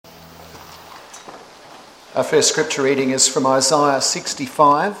Our first scripture reading is from Isaiah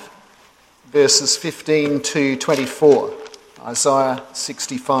 65, verses 15 to 24. Isaiah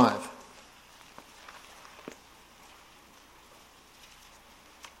 65.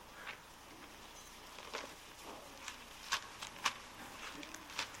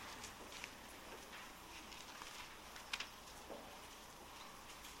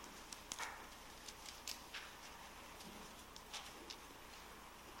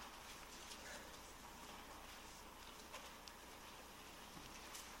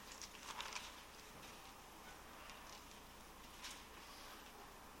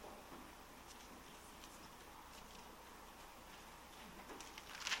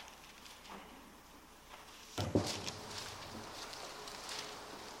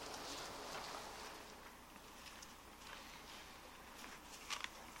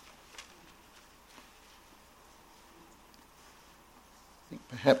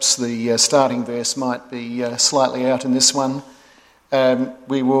 Perhaps the starting verse might be slightly out in this one.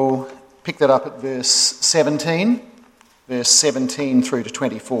 We will pick that up at verse 17 through to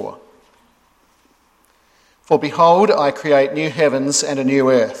 24. For behold, I create new heavens and a new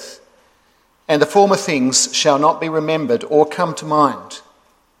earth, and the former things shall not be remembered or come to mind.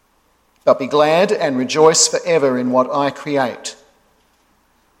 But be glad and rejoice forever in what I create.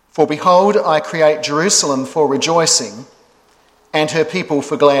 For behold, I create Jerusalem for rejoicing, and her people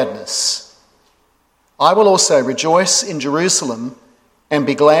for gladness. I will also rejoice in Jerusalem and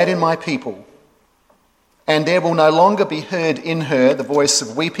be glad in my people. And there will no longer be heard in her the voice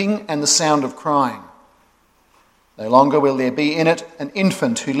of weeping and the sound of crying. No longer will there be in it an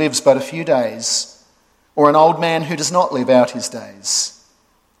infant who lives but a few days, or an old man who does not live out his days.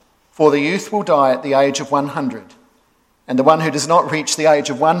 For the youth will die at the age of 100, and the one who does not reach the age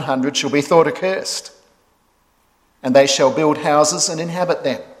of 100 shall be thought accursed. And they shall build houses and inhabit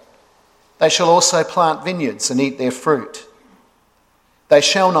them. They shall also plant vineyards and eat their fruit. They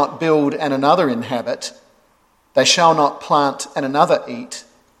shall not build and another inhabit. They shall not plant and another eat.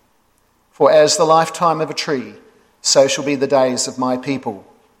 For as the lifetime of a tree, so shall be the days of my people.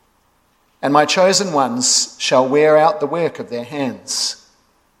 And my chosen ones shall wear out the work of their hands.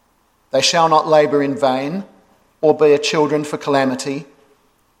 They shall not labour in vain or bear children for calamity.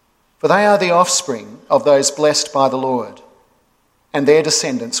 For they are the offspring of those blessed by the Lord, and their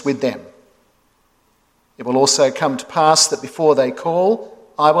descendants with them. It will also come to pass that before they call,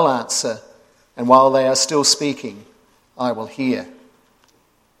 I will answer, and while they are still speaking, I will hear.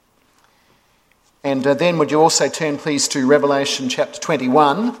 And then would you also turn please to Revelation chapter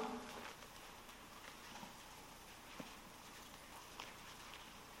 21.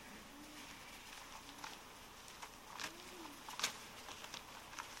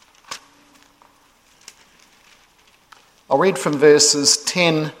 I'll read from verses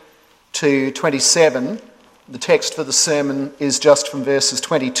 10 to 27. The text for the sermon is just from verses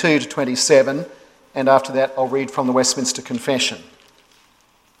 22 to 27, and after that I'll read from the Westminster Confession.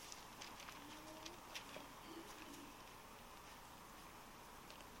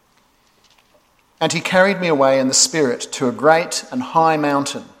 And he carried me away in the Spirit to a great and high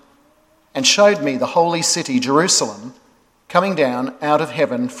mountain, and showed me the holy city Jerusalem, coming down out of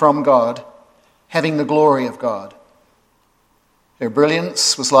heaven from God, having the glory of God. Her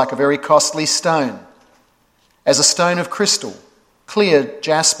brilliance was like a very costly stone, as a stone of crystal clear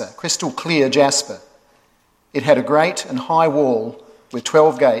jasper. It had a great and high wall with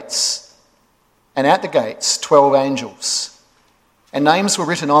 12 gates, and at the gates 12 angels. And names were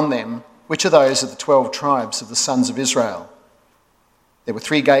written on them, which are those of the 12 tribes of the sons of Israel. There were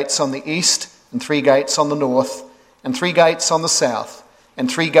 3 gates on the east, and 3 gates on the north, and 3 gates on the south,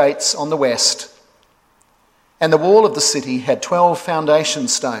 and 3 gates on the west. And the wall of the city had 12 foundation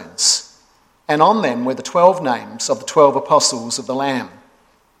stones, and on them were the 12 names of the 12 apostles of the Lamb.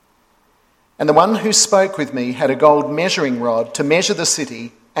 And the one who spoke with me had a gold measuring rod to measure the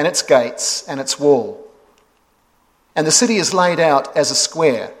city and its gates and its wall. And the city is laid out as a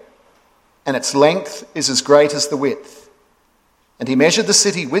square, and its length is as great as the width. And he measured the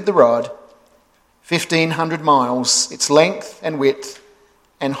city with the rod, 1,500 miles, its length and width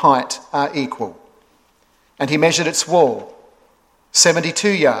and height are equal. And he measured its wall, 72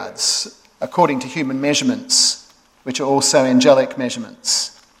 yards, according to human measurements, which are also angelic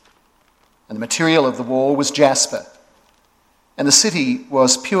measurements. And the material of the wall was jasper, and the city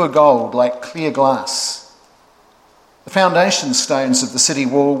was pure gold like clear glass. The foundation stones of the city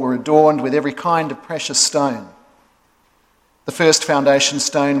wall were adorned with every kind of precious stone. The first foundation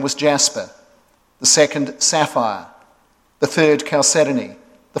stone was jasper, the second sapphire, the third chalcedony,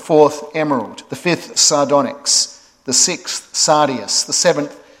 the fourth emerald, the fifth sardonyx, the sixth sardius, the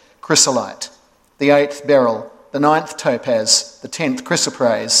seventh chrysolite, the 8th beryl, the 9th topaz, the 10th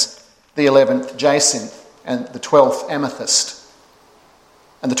chrysoprase, the 11th jacinth, and the 12th amethyst.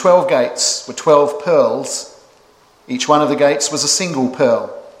 And the 12 gates were 12 pearls. Each one of the gates was a single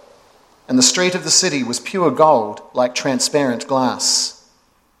pearl. And the street of the city was pure gold, like transparent glass.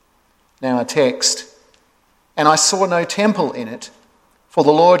 Now our text. And I saw no temple in it, for the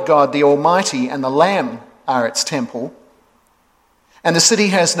Lord God, the Almighty, and the Lamb are its temple. And the city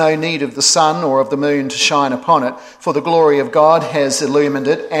has no need of the sun or of the moon to shine upon it, for the glory of God has illumined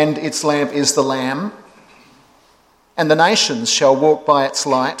it, and its lamp is the Lamb. And the nations shall walk by its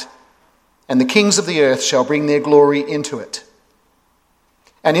light, and the kings of the earth shall bring their glory into it.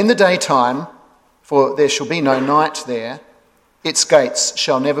 And in the daytime, for there shall be no night there, its gates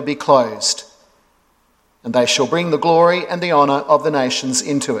shall never be closed. And they shall bring the glory and the honour of the nations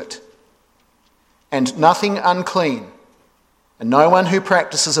into it. And nothing unclean, and no one who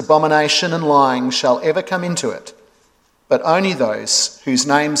practices abomination and lying shall ever come into it, but only those whose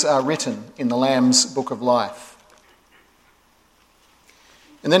names are written in the Lamb's book of life.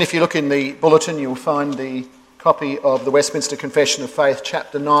 And then if you look in the bulletin, you'll find the copy of the Westminster Confession of Faith,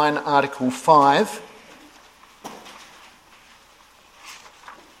 chapter 9, article 5.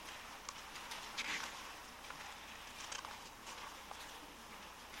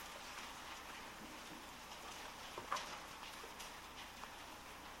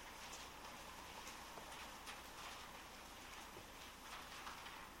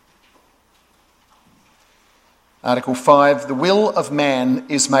 Article 5, the will of man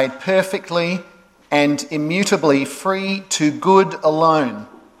is made perfectly and immutably free to good alone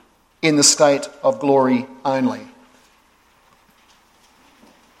in the state of glory only.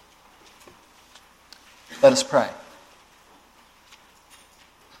 Let us pray.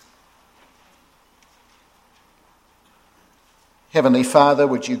 Heavenly Father,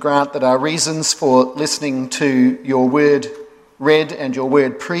 would you grant that our reasons for listening to your word read and your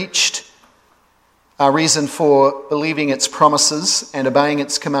word preached, our reason for believing its promises and obeying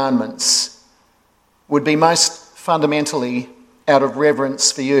its commandments, would be most fundamentally out of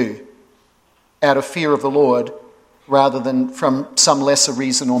reverence for you, out of fear of the Lord, rather than from some lesser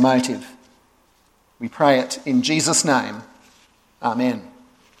reason or motive. We pray it in Jesus' name. Amen.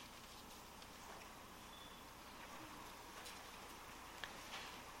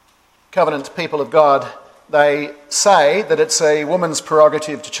 Covenant people of God, they say that it's a woman's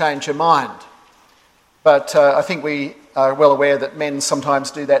prerogative to change her mind. But I think we are well aware that men sometimes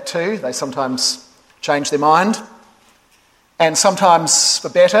do that too. They sometimes change their mind. And sometimes for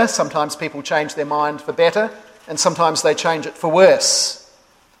better. Sometimes people change their mind for better. And sometimes they change it for worse.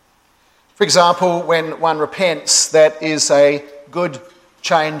 For example, when one repents, that is a good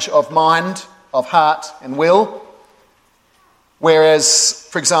change of mind, of heart and will. Whereas,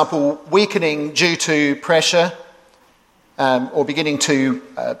 for example, weakening due to pressure or beginning to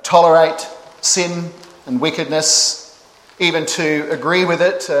tolerate sin and wickedness, even to agree with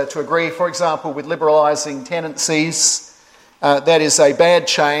it, to agree, for example, with liberalising tendencies, that is a bad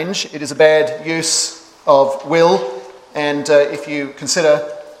change. It is a bad use of will. And if you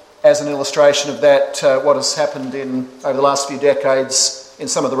consider, as an illustration of that, what has happened over the last few decades in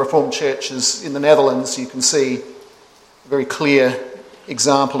some of the Reformed churches in the Netherlands, you can see a very clear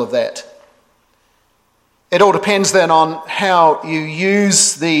example of that. It all depends then on how you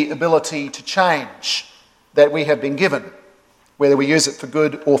use the ability to change that we have been given, whether we use it for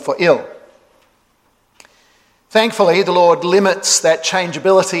good or for ill. Thankfully, the Lord limits that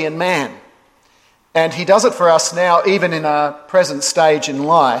changeability in man, and he does it for us now, even in our present stage in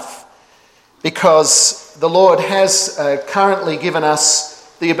life, because the Lord has currently given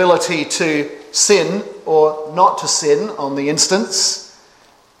us the ability to sin or not to sin on the instance,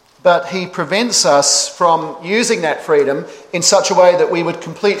 but he prevents us from using that freedom in such a way that we would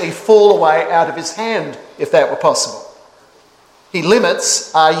completely fall away out of his hand if that were possible. He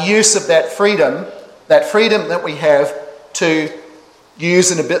limits our use of that freedom that we have to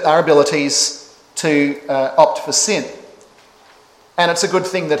use our abilities to opt for sin. And it's a good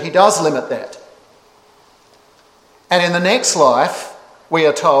thing that he does limit that. And in the next life, we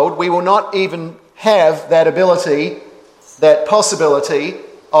are told, we will not even have that ability, that possibility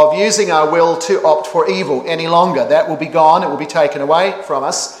of using our will to opt for evil any longer. That will be gone, it will be taken away from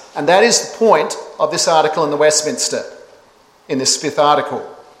us. And that is the point of this article in the Westminster, in this 5th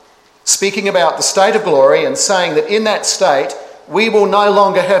article. Speaking about the state of glory and saying that in that state, we will no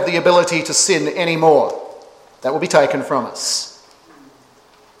longer have the ability to sin anymore. That will be taken from us.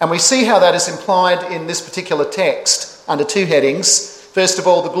 And we see how that is implied in this particular text under 2 headings. First of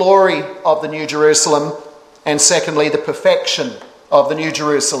all, the glory of the New Jerusalem, and secondly, the perfection of the New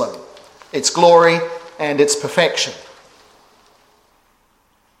Jerusalem. its glory and its perfection.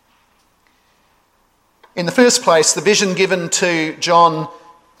 In the first place, the vision given to John,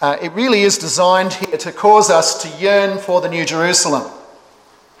 it really is designed here to cause us to yearn for the New Jerusalem,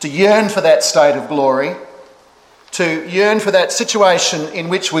 to yearn for that state of glory, to yearn for that situation in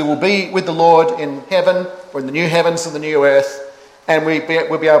which we will be with the Lord in heaven, or in the new heavens and the new earth, and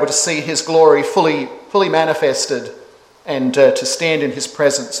we'll be able to see his glory fully manifested and to stand in his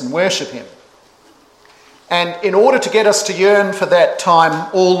presence and worship him. And in order to get us to yearn for that time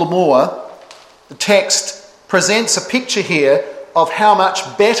all the more, the text presents a picture here of how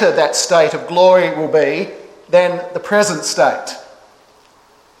much better that state of glory will be than the present state.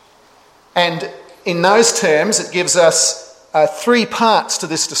 And in those terms, it gives us 3 parts to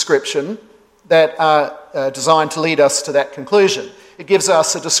this description that are designed to lead us to that conclusion. It gives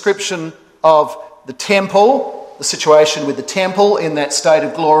us a description of the temple, the situation with the temple in that state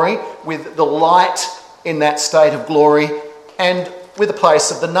of glory, with the light in that state of glory, and with the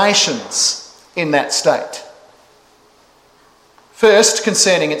place of the nations in that state. First,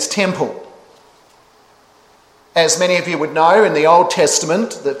 concerning its temple. As many of you would know, in the Old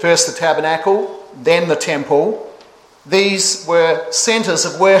Testament, first the tabernacle, then the temple, these were centres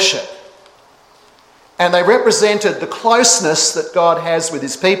of worship. And they represented the closeness that God has with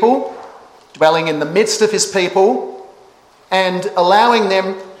his people, dwelling in the midst of his people, and allowing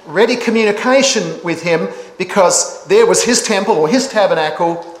them ready communication with him, because there was his temple or his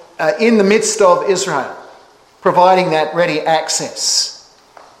tabernacle in the midst of Israel, providing that ready access.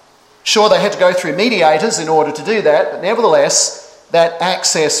 Sure, they had to go through mediators in order to do that, but nevertheless, that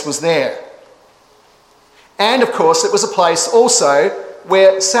access was there. And of course, it was a place also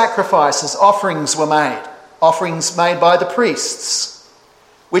where sacrifices, offerings were made by the priests,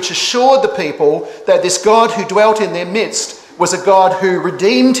 which assured the people that this God who dwelt in their midst was a God who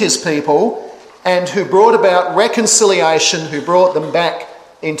redeemed his people and who brought about reconciliation, who brought them back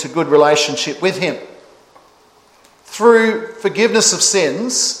into good relationship with him through forgiveness of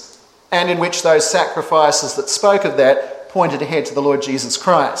sins, and in which those sacrifices that spoke of that pointed ahead to the Lord Jesus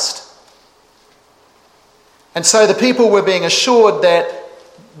Christ. And so the people were being assured that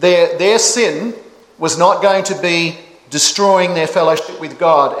their sin was not going to be destroying their fellowship with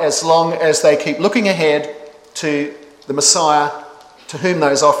God as long as they keep looking ahead to the Messiah to whom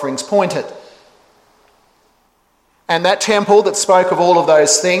those offerings pointed. And that temple that spoke of all of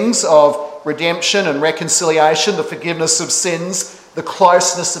those things, of redemption and reconciliation, the forgiveness of sins, the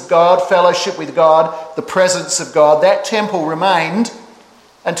closeness of God, fellowship with God, the presence of God, that temple remained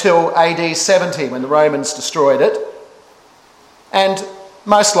until AD 70, when the Romans destroyed it. And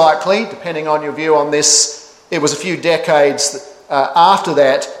most likely, depending on your view on this, it was a few decades after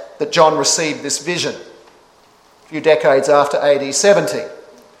that John received this vision. A few decades after AD 70,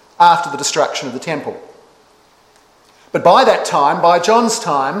 after the destruction of the temple. But by that time, by John's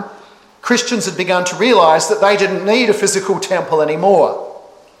time, Christians had begun to realise that they didn't need a physical temple anymore.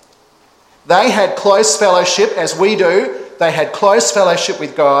 They had close fellowship, as we do. They had close fellowship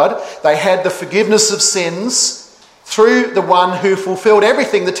with God. They had the forgiveness of sins through the one who fulfilled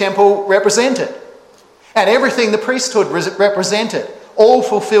everything the temple represented and everything the priesthood represented, all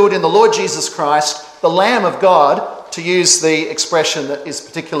fulfilled in the Lord Jesus Christ, the Lamb of God, to use the expression that is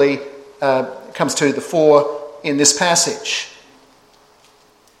particularly comes to the fore in this passage.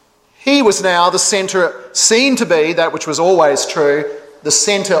 He was now the centre, seen to be, that which was always true, the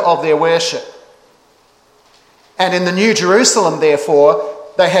centre of their worship. And in the New Jerusalem, therefore,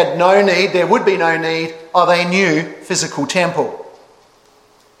 there would be no need of a new physical temple.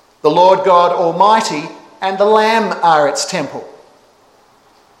 The Lord God Almighty and the Lamb are its temple.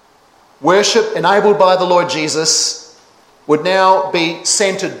 Worship enabled by the Lord Jesus would now be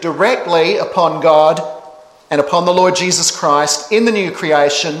centred directly upon God and upon the Lord Jesus Christ in the new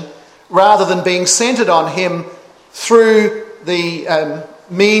creation, rather than being centred on him through the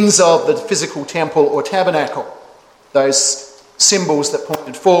means of the physical temple or tabernacle, those symbols that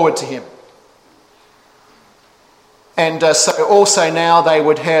pointed forward to him. And so also now they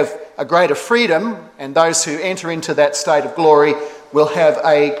would have a greater freedom, and those who enter into that state of glory will have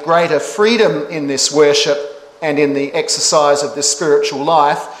a greater freedom in this worship and in the exercise of this spiritual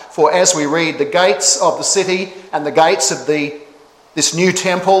life. For as we read, the gates of the city and the gates of this new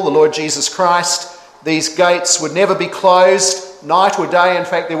temple, the Lord Jesus Christ, these gates would never be closed, night or day. In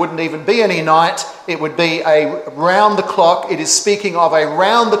fact, there wouldn't even be any night. It would be a round-the-clock. It is speaking of a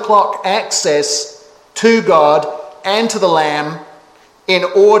round-the-clock access to God and to the Lamb in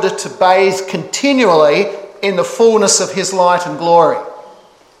order to bathe continually in the fullness of his light and glory.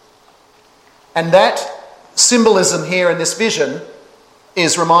 And that symbolism here in this vision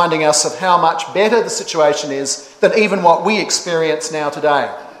is reminding us of how much better the situation is than even what we experience now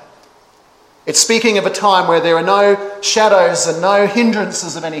today. It's speaking of a time where there are no shadows and no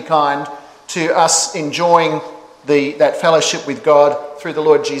hindrances of any kind to us enjoying that fellowship with God through the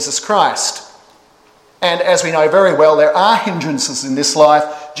Lord Jesus Christ. And as we know very well, there are hindrances in this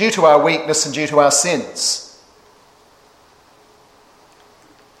life due to our weakness and due to our sins.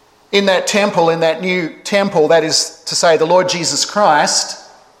 In that temple, in that new temple, that is to say the Lord Jesus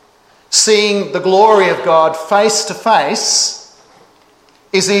Christ, seeing the glory of God face to face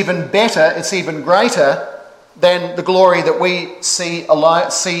is even better, it's even greater than the glory that we see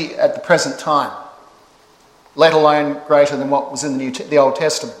at the present time, let alone greater than what was in the Old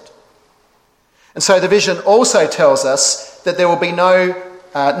Testament. And so the vision also tells us that there will be no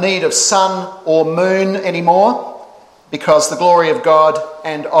need of sun or moon anymore, because the glory of God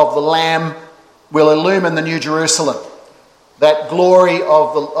and of the Lamb will illumine the New Jerusalem. That glory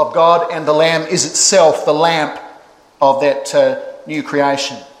of God and the Lamb is itself the lamp of that new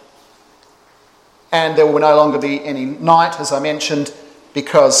creation. And there will no longer be any night, as I mentioned,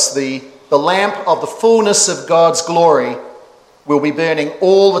 because the lamp of the fullness of God's glory will be burning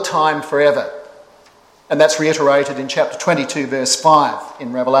all the time forever. And that's reiterated in chapter 22, verse 5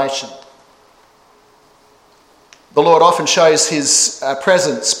 in Revelation. The Lord often shows his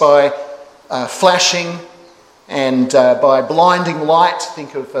presence by flashing and by blinding light.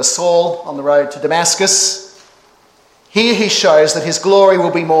 Think of Saul on the road to Damascus. Here he shows that his glory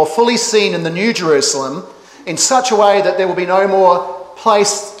will be more fully seen in the New Jerusalem in such a way that there will be no more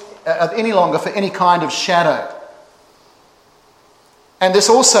place any longer for any kind of shadow. And this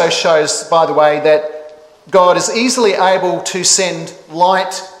also shows, by the way, that God is easily able to send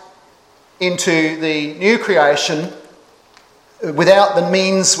light into the new creation without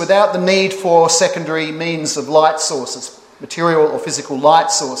the need for secondary means of light sources, material or physical light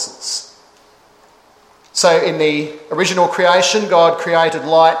sources. So in the original creation, God created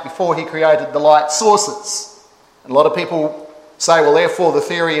light before he created the light sources. And a lot of people say, well, therefore the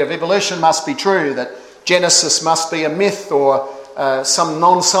theory of evolution must be true, that Genesis must be a myth or some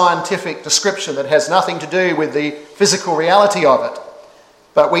non-scientific description that has nothing to do with the physical reality of it.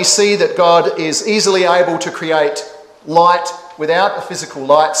 But we see that God is easily able to create light without a physical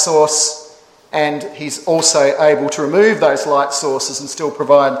light source, and he's also able to remove those light sources and still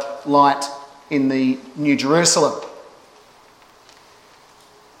provide light in the New Jerusalem.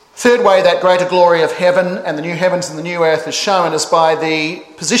 Third way that greater glory of heaven and the new heavens and the new earth is shown is by the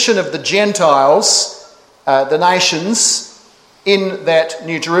position of the Gentiles, the nations, in that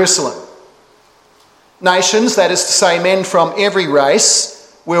New Jerusalem. Nations, that is to say men from every race,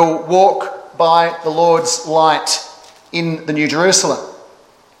 will walk by the Lord's light in the New Jerusalem.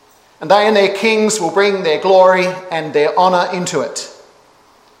 And they and their kings will bring their glory and their honour into it.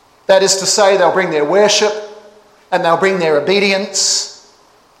 That is to say, they'll bring their worship and they'll bring their obedience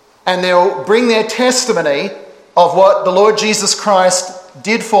and they'll bring their testimony of what the Lord Jesus Christ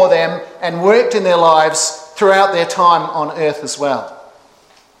did for them and worked in their lives throughout their time on earth as well.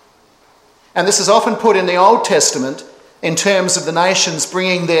 And this is often put in the Old Testament in terms of the nations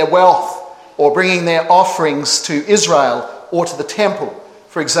bringing their wealth or bringing their offerings to Israel or to the temple,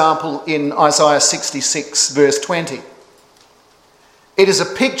 for example, in Isaiah 66, verse 20. It is a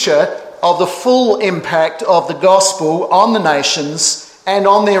picture of the full impact of the gospel on the nations and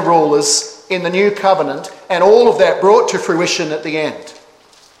on their rulers in the new covenant, and all of that brought to fruition at the end.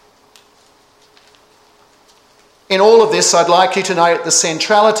 In all of this, I'd like you to note the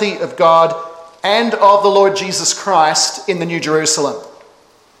centrality of God and of the Lord Jesus Christ in the New Jerusalem.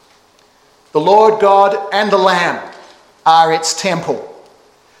 The Lord God and the Lamb are its temple.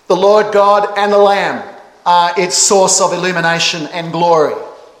 The Lord God and the Lamb are its source of illumination and glory.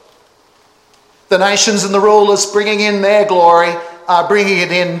 The nations and the rulers bringing in their glory are bringing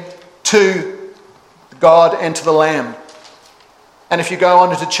it in to God and to the Lamb. And if you go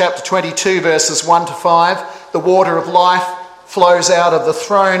on into chapter 22, verses 1 to 5, the water of life flows out of the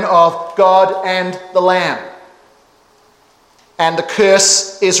throne of God and the Lamb. And the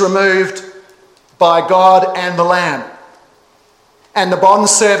curse is removed by God and the Lamb. And the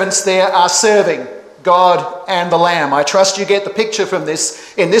bondservants there are serving God and the Lamb. I trust you get the picture from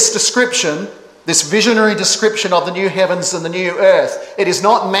this. In this description, this visionary description of the new heavens and the new earth, it is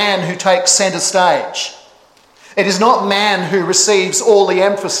not man who takes centre stage. It is not man who receives all the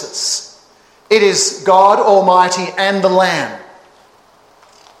emphasis. It is God Almighty and the Lamb.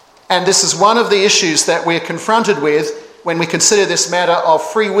 And this is one of the issues that we're confronted with when we consider this matter of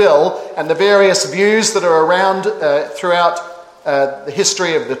free will and the various views that are around throughout the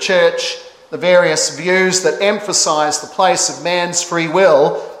history of the church the various views that emphasise the place of man's free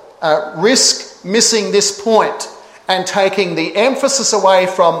will risk missing this point and taking the emphasis away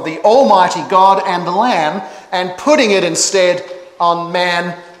from the Almighty God and the Lamb and putting it instead on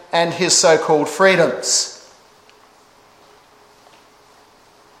man and his so-called freedoms.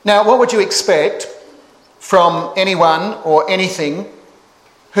 Now, what would you expect from anyone or anything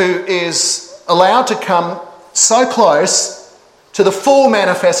who is allowed to come so close to the full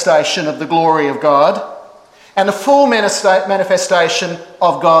manifestation of the glory of God and the full manifestation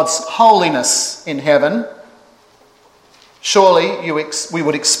of God's holiness in heaven? Surely we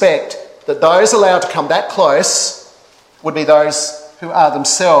would expect that those allowed to come that close would be those who are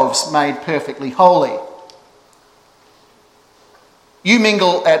themselves made perfectly holy. You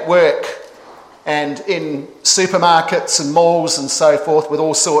mingle at work and in supermarkets and malls and so forth with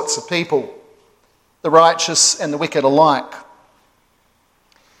all sorts of people, the righteous and the wicked alike.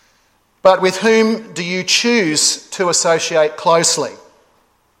 But with whom do you choose to associate closely?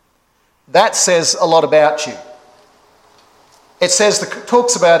 That says a lot about you. It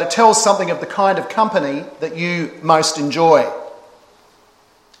tells something of the kind of company that you most enjoy.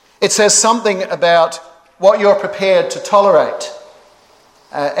 It says something about what you're prepared to tolerate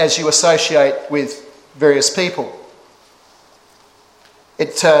as you associate with various people.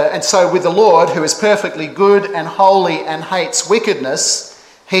 And so with the Lord, who is perfectly good and holy and hates wickedness,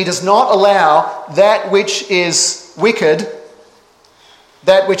 he does not allow that which is wicked,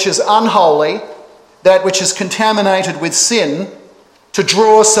 that which is unholy, that which is contaminated with sin, to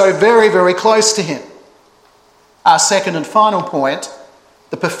draw so very, very close to him. Our second and final point,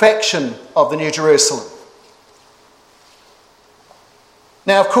 the perfection of the New Jerusalem.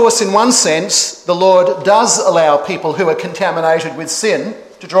 Now, of course, in one sense, the Lord does allow people who are contaminated with sin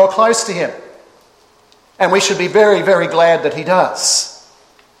to draw close to him. And we should be very, very glad that he does.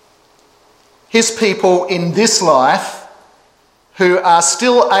 His people in this life, who are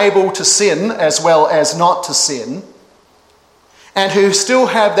still able to sin as well as not to sin, and who still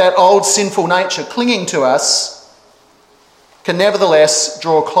have that old sinful nature clinging to us, can nevertheless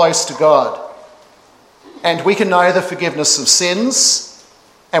draw close to God. And we can know the forgiveness of sins,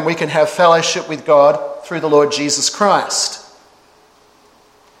 and we can have fellowship with God through the Lord Jesus Christ.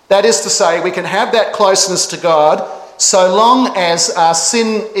 That is to say, we can have that closeness to God so long as our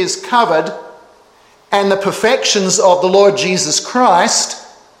sin is covered and the perfections of the Lord Jesus Christ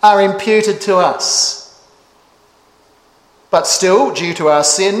are imputed to us. But still, due to our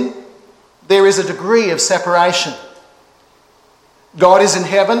sin, there is a degree of separation. God is in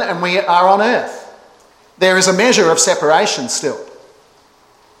heaven and we are on earth. There is a measure of separation still.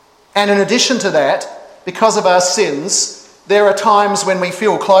 And in addition to that, because of our sins, there are times when we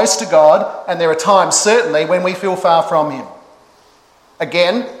feel close to God, and there are times certainly when we feel far from him.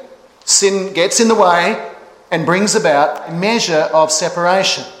 Again, sin gets in the way and brings about a measure of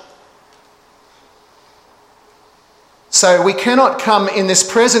separation. So we cannot come in this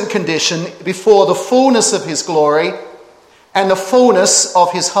present condition before the fullness of his glory and the fullness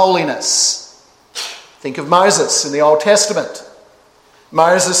of his holiness. Think of Moses in the Old Testament.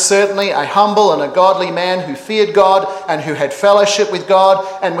 Moses, certainly a humble and a godly man who feared God and who had fellowship with God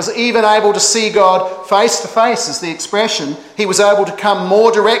and was even able to see God face to face, is the expression. He was able to come more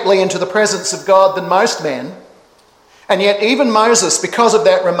directly into the presence of God than most men. And yet even Moses, because of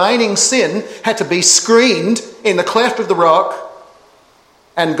that remaining sin, had to be screened in the cleft of the rock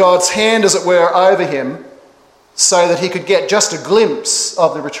and God's hand, as it were, over him so that he could get just a glimpse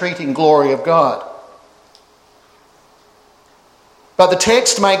of the retreating glory of God. But the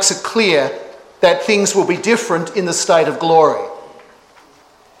text makes it clear that things will be different in the state of glory.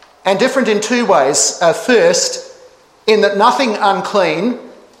 And different in two ways. First, in that nothing unclean,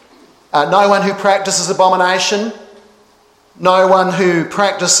 no one who practices abomination, no one who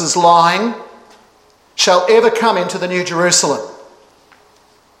practices lying, shall ever come into the New Jerusalem.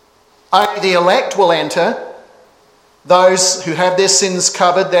 Only the elect will enter, those who have their sins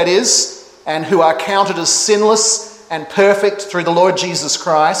covered, that is, and who are counted as sinless and perfect through the Lord Jesus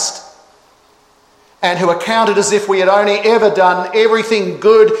Christ, and who are counted as if we had only ever done everything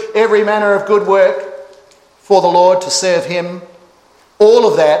good, every manner of good work for the Lord to serve him. All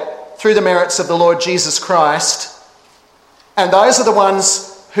of that through the merits of the Lord Jesus Christ. And those are the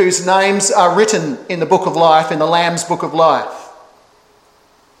ones whose names are written in the book of life, in the Lamb's book of life.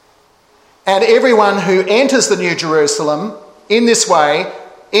 And everyone who enters the New Jerusalem in this way,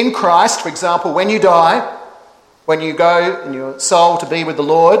 in Christ, for example, when you die, when you go in your soul to be with the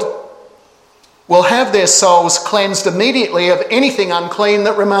Lord, will have their souls cleansed immediately of anything unclean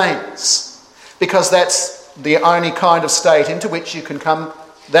that remains, because that's the only kind of state into which you can come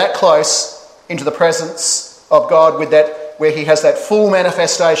that close into the presence of God with that, where he has that full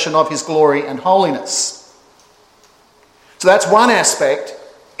manifestation of his glory and holiness. So that's one aspect,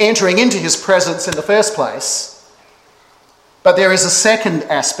 entering into his presence in the first place. But there is a second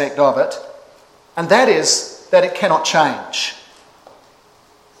aspect of it, and that is that it cannot change.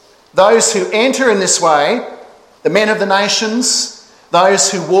 Those who enter in this way, the men of the nations,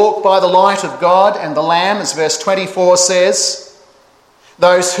 those who walk by the light of God and the Lamb, as verse 24 says,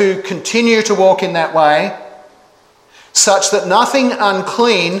 those who continue to walk in that way, such that nothing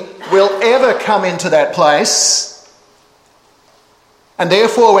unclean will ever come into that place. And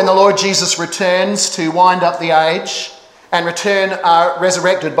therefore, when the Lord Jesus returns to wind up the age and return our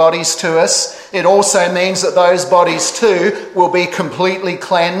resurrected bodies to us, it also means that those bodies too will be completely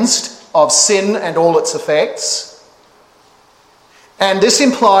cleansed of sin and all its effects. And this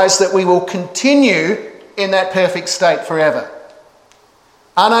implies that we will continue in that perfect state forever,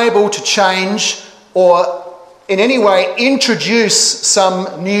 unable to change or in any way introduce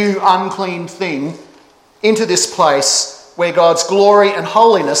some new unclean thing into this place where God's glory and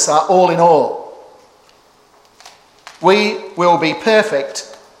holiness are all in all. We will be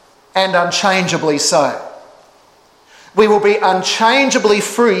perfect and unchangeably so. We will be unchangeably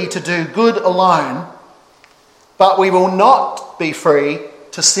free to do good alone, but we will not be free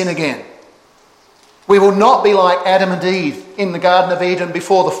to sin again. We will not be like Adam and Eve in the Garden of Eden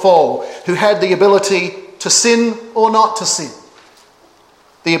before the fall, who had the ability to sin or not to sin.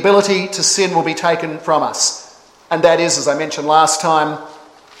 The ability to sin will be taken from us. And that is, as I mentioned last time,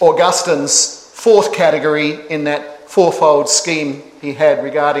 Augustine's fourth category in that fourfold scheme he had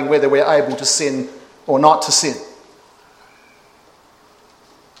regarding whether we're able to sin or not to sin.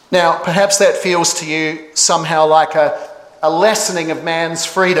 Now, perhaps that feels to you somehow like a lessening of man's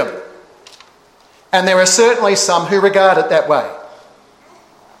freedom. And there are certainly some who regard it that way.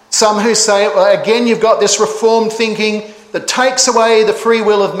 Some who say, well, again, you've got this reformed thinking that takes away the free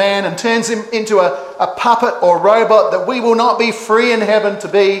will of man and turns him into a puppet or robot, that we will not be free in heaven to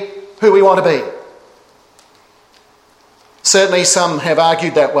be who we want to be. Certainly some have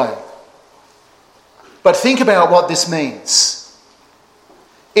argued that way. But think about what this means.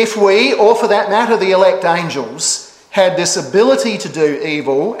 If we, or for that matter the elect angels, had this ability to do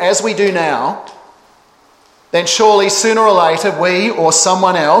evil as we do now, then surely sooner or later we or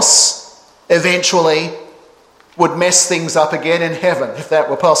someone else eventually would mess things up again in heaven, if that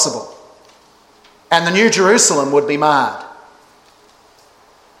were possible. And the New Jerusalem would be marred.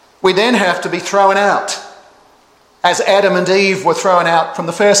 We then have to be thrown out, as Adam and Eve were thrown out from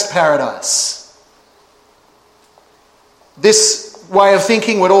the first paradise. This way of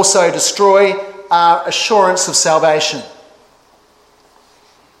thinking would also destroy our assurance of salvation.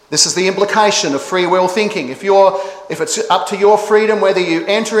 This is the implication of free will thinking. If it's up to your freedom whether you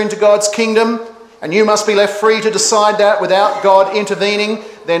enter into God's kingdom, and you must be left free to decide that without God intervening,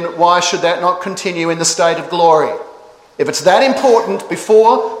 then why should that not continue in the state of glory? If it's that important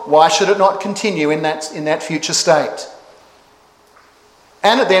before, why should it not continue in that future state?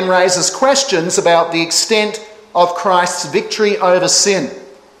 And it then raises questions about the extent of Christ's victory over sin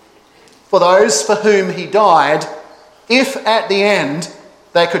for those for whom he died, if at the end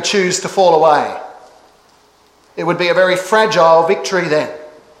they could choose to fall away. It would be a very fragile victory then.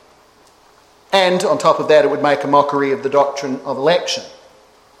 And on top of that, it would make a mockery of the doctrine of election.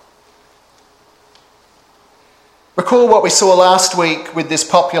 Recall what we saw last week with this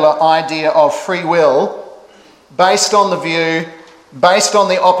popular idea of free will, based on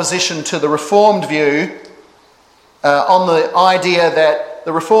the opposition to the Reformed view, on the idea that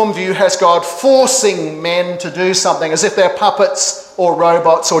the Reformed view has God forcing men to do something as if they're puppets or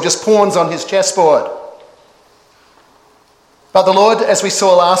robots or just pawns on his chessboard. But the Lord, as we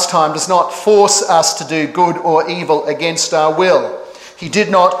saw last time, does not force us to do good or evil against our will. He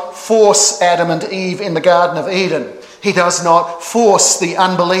did not force Adam and Eve in the Garden of Eden. He does not force the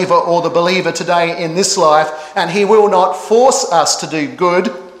unbeliever or the believer today in this life, and he will not force us to do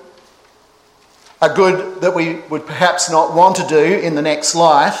good, a good that we would perhaps not want to do in the next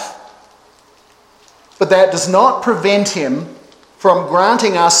life. But that does not prevent him from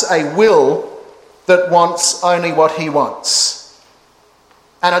granting us a will that wants only what he wants.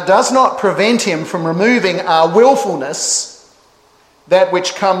 And it does not prevent him from removing our willfulness, that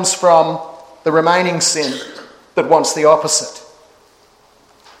which comes from the remaining sin that wants the opposite.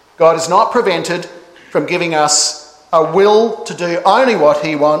 God is not prevented from giving us a will to do only what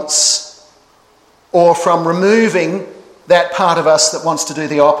he wants, or from removing that part of us that wants to do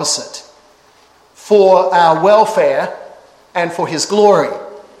the opposite, for our welfare and for his glory.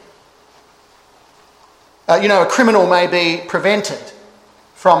 A criminal may be prevented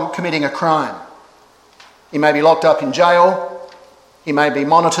from committing a crime. He may be locked up in jail, he may be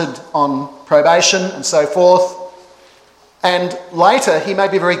monitored on probation and so forth, and later he may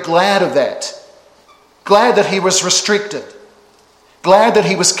be very glad of that, glad that he was restricted, glad that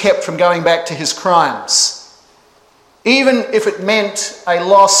he was kept from going back to his crimes, even if it meant a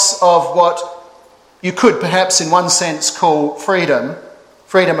loss of what you could perhaps in one sense call freedom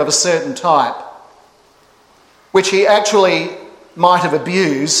of a certain type, which he actually might have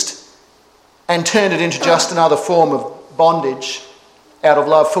abused and turned it into just another form of bondage out of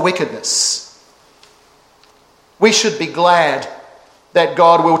love for wickedness. We should be glad that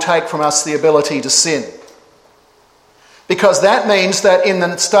God will take from us the ability to sin, because that means that in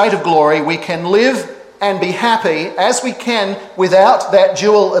the state of glory we can live and be happy as we can without that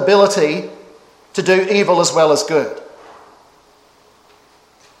dual ability to do evil as well as good.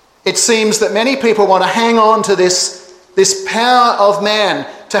 It seems that many people want to hang on to this power of man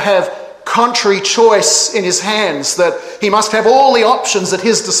to have contrary choice in his hands, that he must have all the options at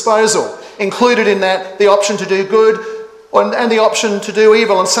his disposal, included in that the option to do good and the option to do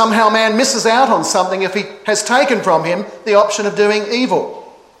evil, and somehow man misses out on something if he has taken from him the option of doing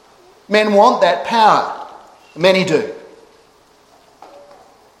evil. Men want that power. Many do.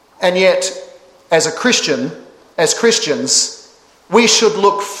 And yet, as Christians, we should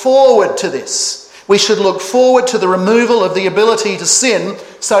look forward to this. We should look forward to the removal of the ability to sin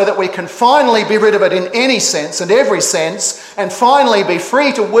so that we can finally be rid of it in any sense and every sense, and finally be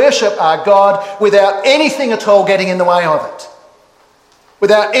free to worship our God without anything at all getting in the way of it,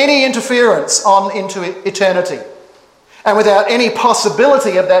 without any interference on into eternity, and without any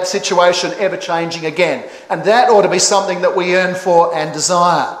possibility of that situation ever changing again. And that ought to be something that we yearn for and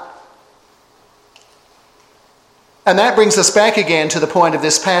desire. And that brings us back again to the point of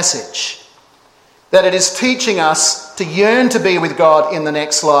this passage, that it is teaching us to yearn to be with God in the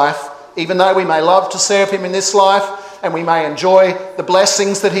next life, even though we may love to serve him in this life and we may enjoy the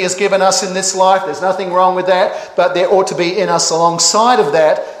blessings that he has given us in this life. There's nothing wrong with that, but there ought to be in us alongside of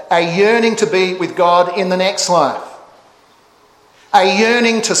that a yearning to be with God in the next life, a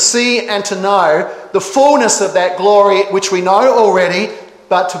yearning to see and to know the fullness of that glory which we know already,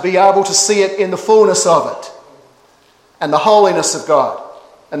 but to be able to see it in the fullness of it, and the holiness of God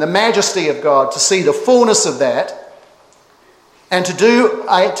and the majesty of God, to see the fullness of that, and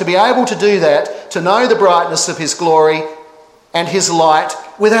to be able to do that, to know the brightness of his glory and his light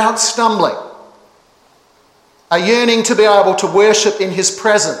without stumbling. A yearning to be able to worship in his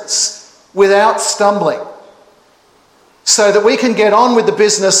presence without stumbling, so that we can get on with the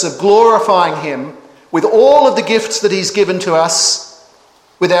business of glorifying him with all of the gifts that he's given to us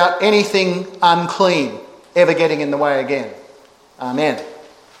without anything unclean ever getting in the way again. Amen.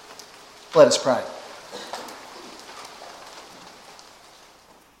 Let us pray.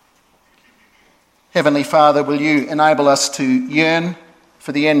 Heavenly Father, will you enable us to yearn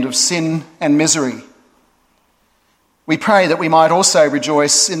for the end of sin and misery? We pray that we might also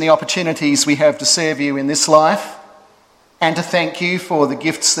rejoice in the opportunities we have to serve you in this life, and to thank you for the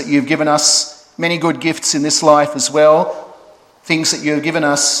gifts that you've given us, many good gifts in this life as well, things that you have given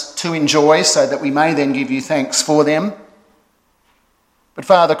us to enjoy so that we may then give you thanks for them. But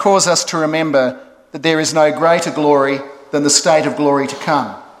Father, cause us to remember that there is no greater glory than the state of glory to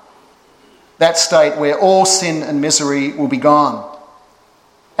come, that state where all sin and misery will be gone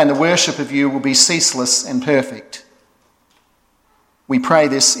and the worship of you will be ceaseless and perfect. We pray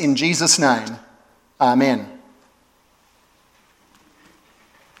this in Jesus' name. Amen.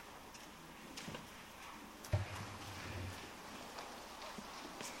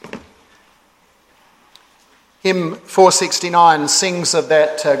 Hymn 469 sings of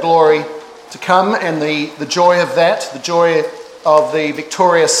that glory to come and the joy of that, the joy of the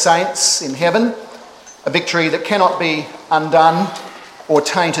victorious saints in heaven, a victory that cannot be undone or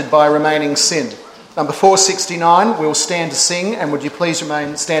tainted by remaining sin. Number 469, we'll stand to sing, and would you please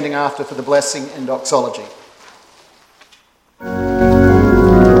remain standing after for the blessing and doxology.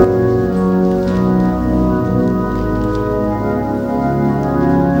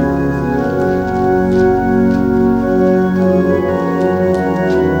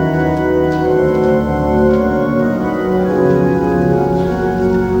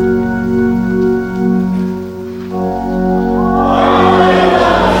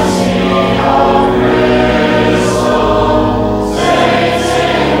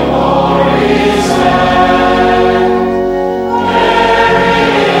 Praise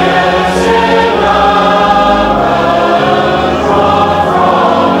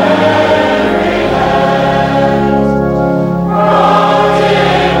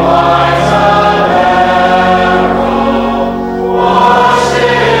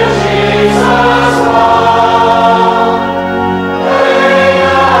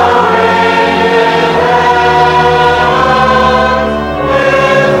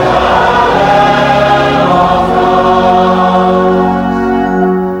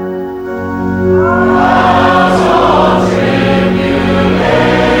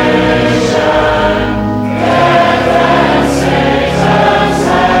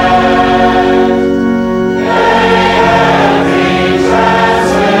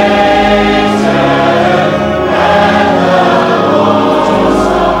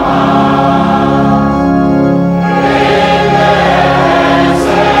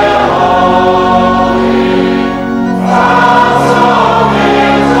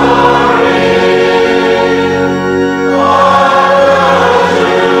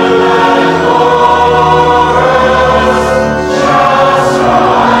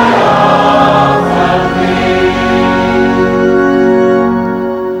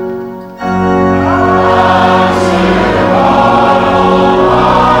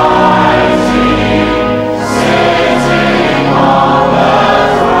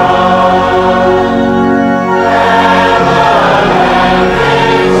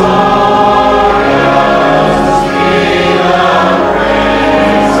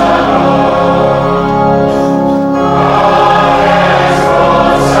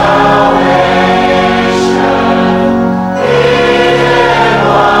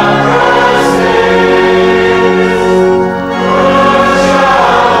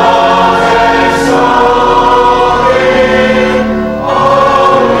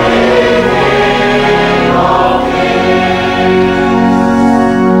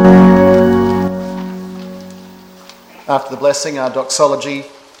blessing, our doxology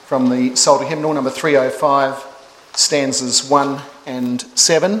from the Psalter hymnal number 305, stanzas 1 and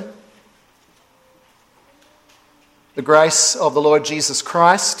 7. The grace of the Lord Jesus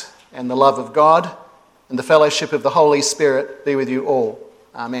Christ and the love of God and the fellowship of the Holy Spirit be with you all.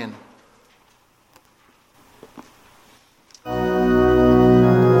 Amen.